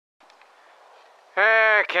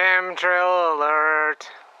Chemtrail alert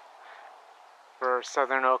for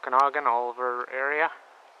Southern Okanagan, Oliver area.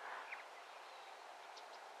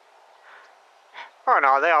 Oh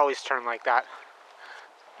no, they always turn like that.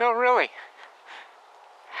 No, really.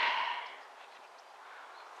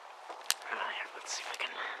 Let's see if I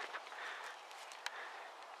can.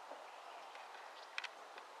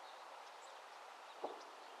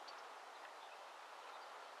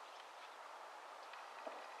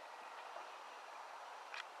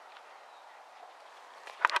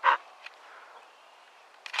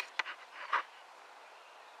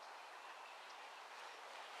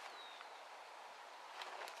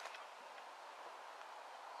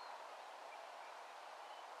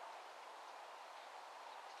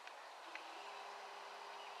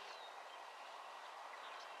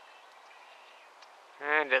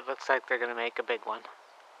 And it looks like they're going to make a big one.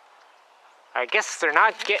 I guess they're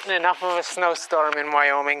not getting enough of a snowstorm in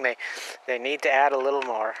Wyoming. They need to add a little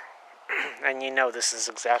more. And you know this is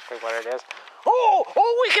exactly what it is. Oh,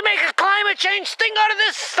 we can make a climate change thing out of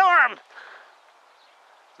this storm!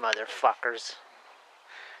 Motherfuckers.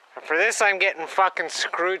 And for this, I'm getting fucking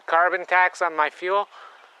screwed carbon tax on my fuel.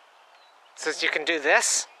 Says you can do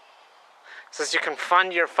this. Says you can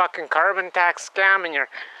fund your fucking carbon tax scam and your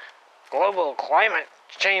global climate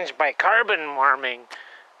change by carbon warming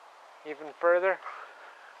even further.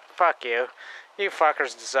 Fuck you. You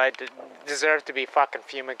fuckers deserve to be fucking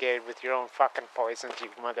fumigated with your own fucking poisons, you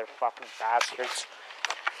motherfucking bastards.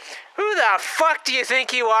 Who the fuck do you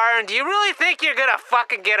think you are, and do you really think you're gonna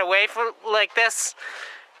fucking get away from like this?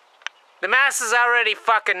 The masses already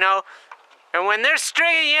fucking know. And when they're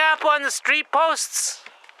stringing you up on the street posts,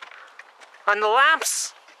 on the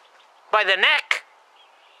lamps, by the neck,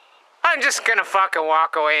 I'm just gonna fucking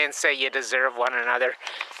walk away and say you deserve one another.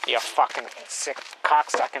 You fucking sick,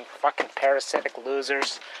 cocksucking, fucking parasitic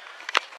losers.